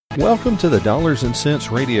Welcome to the Dollars and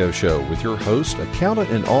Cents Radio Show with your host, accountant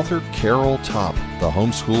and author Carol Topp, the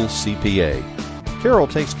homeschool CPA. Carol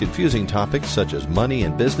takes confusing topics such as money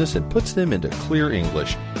and business and puts them into clear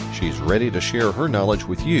English. She's ready to share her knowledge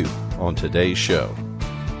with you on today's show.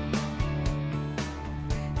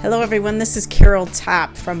 Hello everyone, this is Carol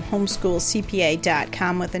Topp from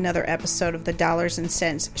homeschoolcpa.com with another episode of the Dollars and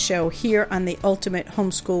Cents Show here on the Ultimate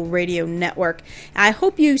Homeschool Radio Network. I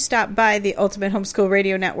hope you stop by the Ultimate Homeschool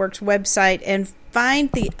Radio Network's website and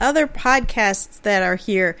find the other podcasts that are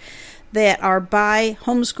here that are by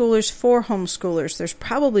homeschoolers for homeschoolers. There's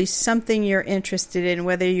probably something you're interested in,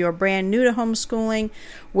 whether you're brand new to homeschooling,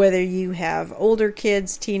 whether you have older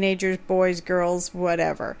kids, teenagers, boys, girls,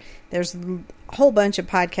 whatever. There's a whole bunch of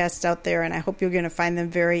podcasts out there, and I hope you're going to find them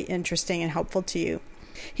very interesting and helpful to you.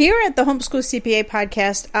 Here at the Homeschool CPA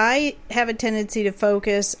podcast, I have a tendency to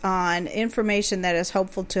focus on information that is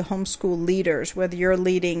helpful to homeschool leaders, whether you're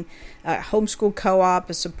leading a homeschool co-op,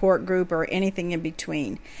 a support group, or anything in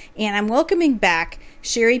between. And I'm welcoming back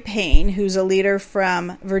Sherry Payne, who's a leader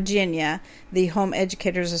from Virginia, the Home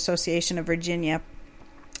Educators Association of Virginia.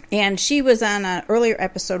 And she was on an earlier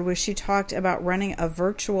episode where she talked about running a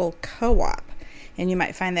virtual co-op. And you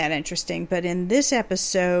might find that interesting. But in this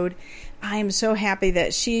episode, I'm so happy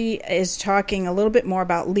that she is talking a little bit more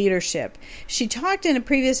about leadership. She talked in a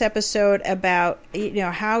previous episode about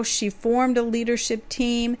how she formed a leadership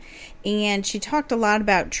team, and she talked a lot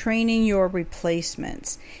about training your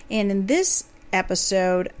replacements. And in this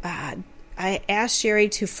episode, I asked Sherry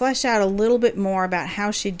to flesh out a little bit more about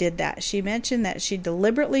how she did that. She mentioned that she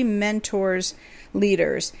deliberately mentors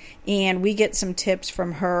leaders, and we get some tips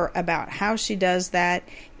from her about how she does that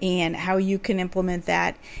and how you can implement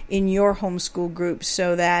that in your homeschool group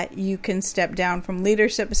so that you can step down from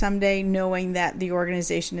leadership someday knowing that the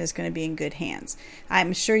organization is going to be in good hands.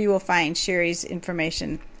 I'm sure you will find Sherry's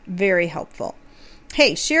information very helpful.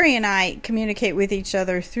 Hey, Sherry and I communicate with each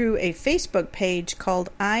other through a Facebook page called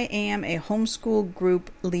I Am a Homeschool Group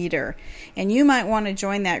Leader. And you might want to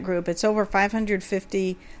join that group. It's over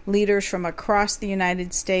 550 leaders from across the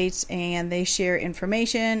United States, and they share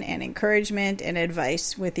information and encouragement and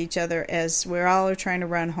advice with each other as we're all trying to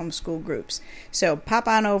run homeschool groups. So pop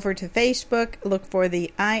on over to Facebook, look for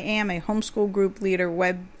the I Am a Homeschool Group Leader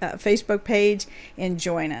Facebook page, and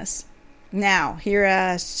join us. Now,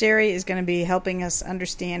 here Sherry is going to be helping us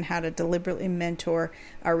understand how to deliberately mentor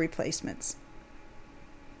our replacements.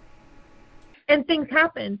 And things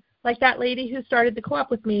happen. Like that lady who started the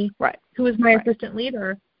co-op with me, right, who was my assistant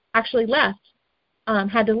leader, actually left,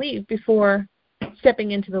 had to leave before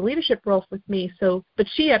stepping into the leadership role with me. But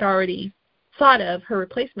she had already thought of her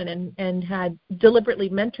replacement and had deliberately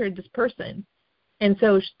mentored this person. And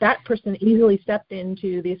so that person easily stepped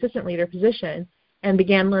into the assistant leader position and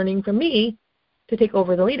began learning from me to take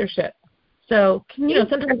over the leadership. So,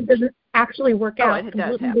 sometimes it doesn't actually work out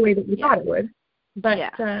completely the way that we thought it would. But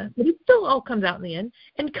it still all comes out in the end.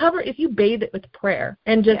 And if you bathe it with prayer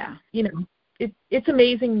and just, it's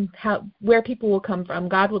amazing where people will come from.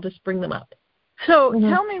 God will just bring them up. So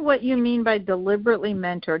tell me what you mean by deliberately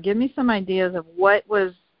mentor. Give me some ideas of what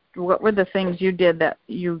were the things you did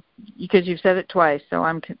because you've said it twice, so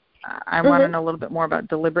I want to know a little bit more about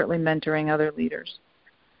deliberately mentoring other leaders.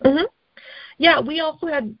 Mm-hmm. Yeah, we also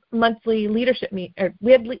had monthly leadership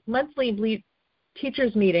monthly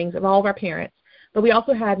teachers meetings of all of our parents, but we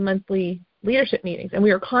also had monthly leadership meetings, and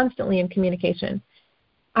we were constantly in communication.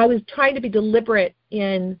 I was trying to be deliberate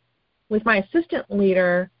with my assistant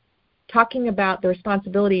leader, talking about the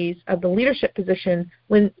responsibilities of the leadership position,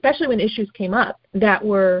 especially when issues came up that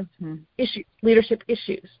were leadership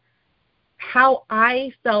issues. How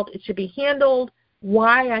I felt it should be handled,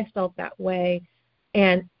 why I felt that way,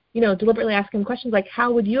 and, deliberately asking questions like,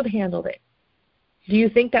 how would you have handled it? Do you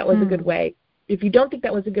think that was a good way? If you don't think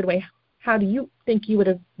that was a good way, how do you think you would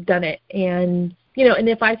have done it? And, and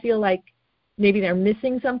if I feel like maybe they're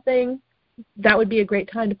missing something, that would be a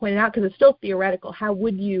great time to point it out because it's still theoretical. How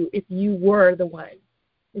would you if you were the one?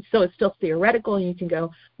 It's still theoretical, and you can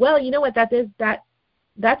go, well, you know what that is?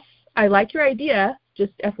 That's I like your idea.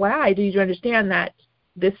 Just FYI, do you understand that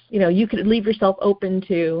this, you could leave yourself open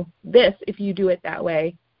to this if you do it that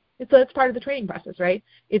way? So it's part of the training process, right?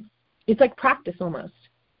 It's like practice almost,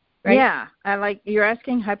 right? Yeah, you're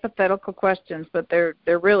asking hypothetical questions, but they're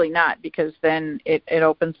really not, because then it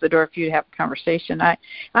opens the door for you to have a conversation.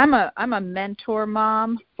 I'm a mentor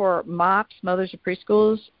mom for MOPS, Mothers of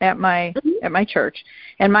Preschools, at my church,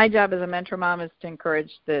 and my job as a mentor mom is to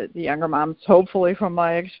encourage the younger moms, hopefully from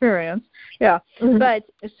my experience. Yeah, but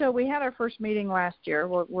so we had our first meeting last year.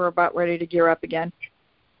 We're about ready to gear up again.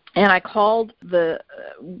 And I called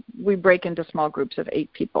we break into small groups of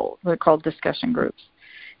 8 people. They're called discussion groups.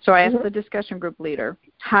 So I asked the discussion group leader,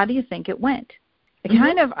 how do you think it went?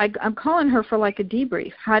 I'm calling her for like a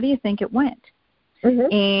debrief. How do you think it went?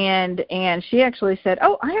 And she actually said,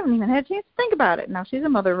 oh, I haven't even had a chance to think about it. Now, she's a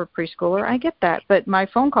mother of a preschooler. I get that. But my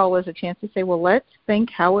phone call was a chance to say, well, let's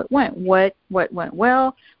think how it went. What went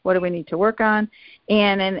well? What do we need to work on?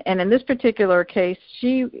 And in this particular case,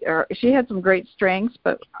 she had some great strengths,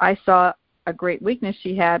 but I saw a great weakness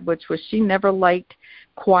she had, which was she never liked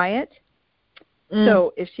quiet.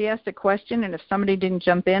 So if she asked a question and if somebody didn't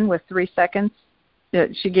jump in with 3 seconds,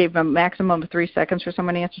 she gave a maximum of 3 seconds for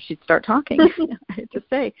someone to answer, she'd start talking. I had to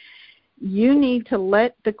say, you need to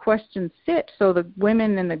let the question sit so the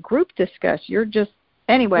women in the group discuss.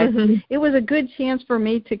 Anyway, it was a good chance for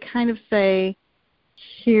me to kind of say,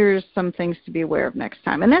 here's some things to be aware of next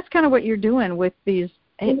time. And that's kind of what you're doing with these,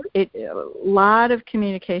 a lot of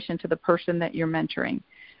communication to the person that you're mentoring.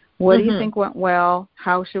 What do you think went well?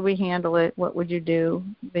 How should we handle it? What would you do?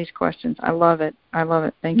 These questions. I love it.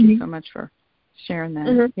 Thank you so much for sharing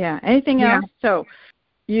that. Yeah. Anything else? So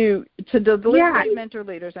to the mentor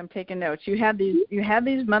leaders, I'm taking notes. You had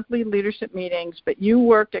these monthly leadership meetings, but you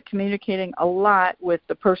worked at communicating a lot with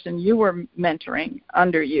the person you were mentoring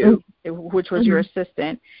under you, which was your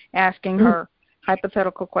assistant, asking her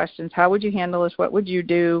hypothetical questions. How would you handle this? What would you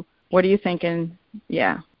do? What are you thinking?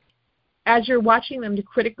 Yeah. As you're watching them to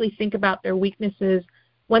critically think about their weaknesses,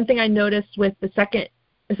 one thing I noticed with the second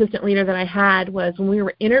assistant leader that I had was when we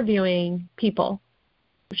were interviewing people,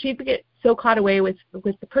 she'd get so caught away with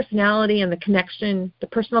the personality and the connection, the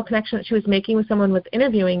personal connection that she was making with someone with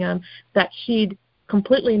interviewing them, that she'd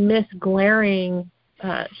completely miss glaring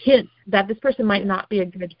hints that this person might not be a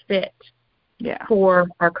good fit for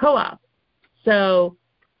our co-op. So,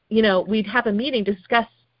 we'd have a meeting to discuss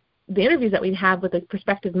the interviews that we'd have with a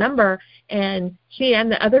prospective member, and she and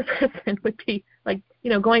the other person would be like,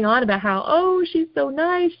 going on about how, oh, she's so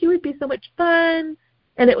nice, she would be so much fun.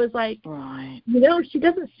 And it was like, she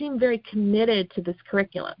doesn't seem very committed to this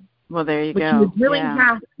curriculum. Well, there you go. Which you would really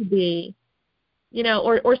have to be,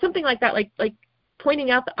 or something like that, like pointing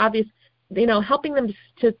out the obvious, helping them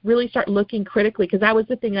to really start looking critically, because that was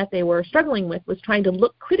the thing that they were struggling with, was trying to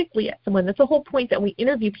look critically at someone. That's the whole point that we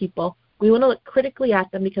interview people. We want to look critically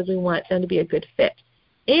at them because we want them to be a good fit.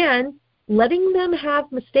 And letting them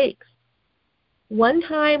have mistakes. One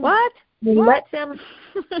time, let them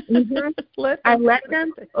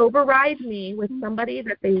override me with somebody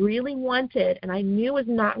that they really wanted and I knew was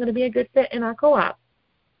not going to be a good fit in our co-op.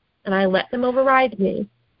 And I let them override me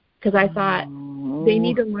because I thought they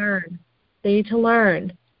need to learn. They need to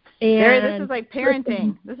learn. And this is like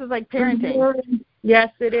parenting.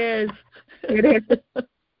 Yes, it is. It is.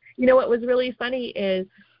 What was really funny is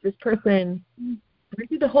this person went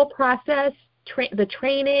through the whole process, the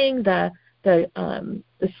training, the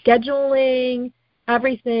scheduling,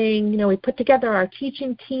 everything. We put together our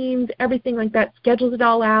teaching teams, everything like that, scheduled it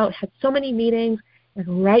all out, had so many meetings,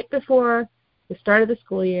 and right before the start of the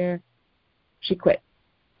school year, she quit.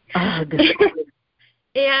 Oh,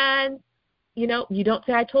 and, you don't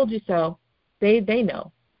say I told you so. They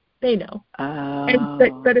know. They know. Oh.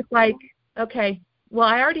 But it's like, okay, well,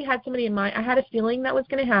 I already had somebody in mind. I had a feeling that was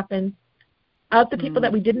going to happen. Of the people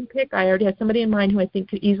that we didn't pick, I already had somebody in mind who I think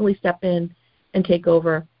could easily step in and take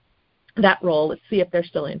over that role. Let's see if they're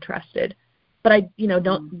still interested. But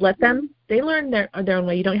don't let them. They learn their own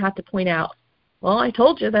way. You don't have to point out, well, I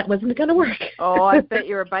told you that wasn't going to work. Oh, I bet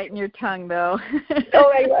you were biting your tongue, though.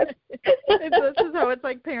 Oh, I was. This is how it's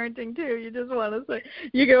like parenting, too. You just want to say,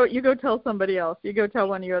 you go tell somebody else. You go tell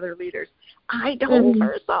one of your other leaders, I told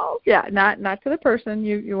her so. Yeah, not to the person.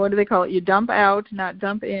 You what do they call it? You dump out, not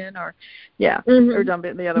dump in, or or dump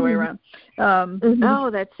it the other way around. Oh,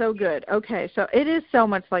 that's so good. Okay, so it is so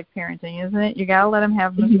much like parenting, isn't it? You got to let them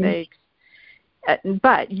have mistakes.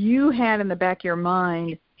 But you had in the back of your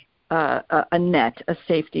mind a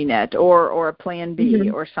safety net or a plan B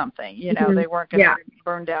or something. They weren't going to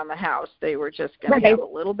burn down the house. They were just going to have a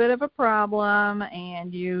little bit of a problem,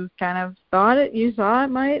 and you kind of thought it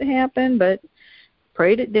might happen, but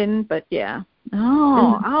prayed it didn't. But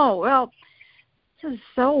well, this is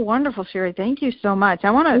so wonderful, Sherry. Thank you so much. I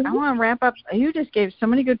want to wrap up. You just gave so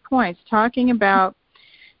many good points talking about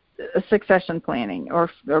succession planning or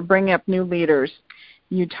bringing up new leaders.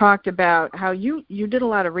 You talked about how you did a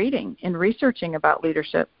lot of reading and researching about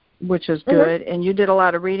leadership, which is good, and you did a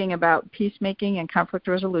lot of reading about peacemaking and conflict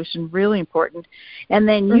resolution, really important. And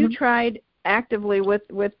then you tried actively with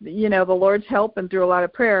the Lord's help and through a lot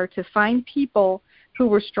of prayer to find people who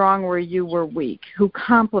were strong where you were weak, who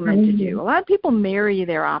complimented you. A lot of people marry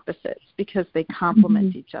their opposites because they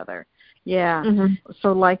complement each other. Yeah,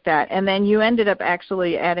 so like that. And then you ended up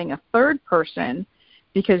actually adding a third person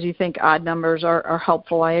because you think odd numbers are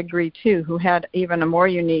helpful. I agree, too, who had even a more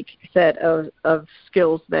unique set of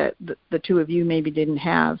skills that the two of you maybe didn't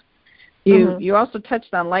have. You also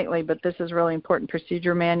touched on lightly, but this is really important,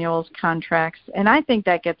 procedure manuals, contracts, and I think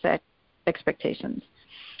that gets at expectations.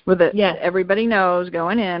 With it, everybody knows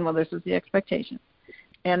going in, well, this is the expectation.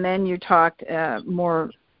 And then you talked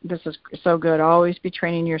more, this is so good, always be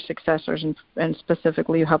training your successors, and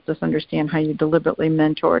specifically you helped us understand how you deliberately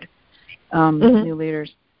mentored new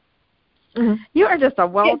leaders. You are just a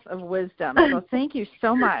wealth of wisdom, so thank you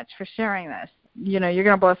so much for sharing this. You know, you're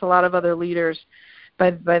going to bless a lot of other leaders by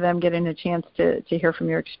them getting a chance to hear from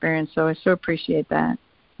your experience, so I so appreciate that.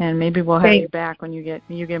 And maybe we'll have you back when you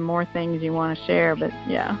get more things you want to share. But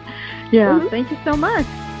thank you so much.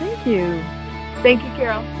 Thank you. Thank you,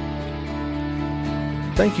 Carol.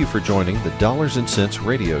 Thank you for joining the Dollars and Cents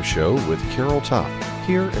Radio Show with Carol Topp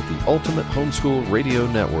here at the Ultimate Homeschool Radio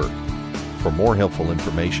Network. For more helpful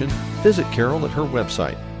information, visit Carol at her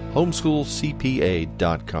website,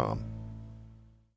 homeschoolcpa.com.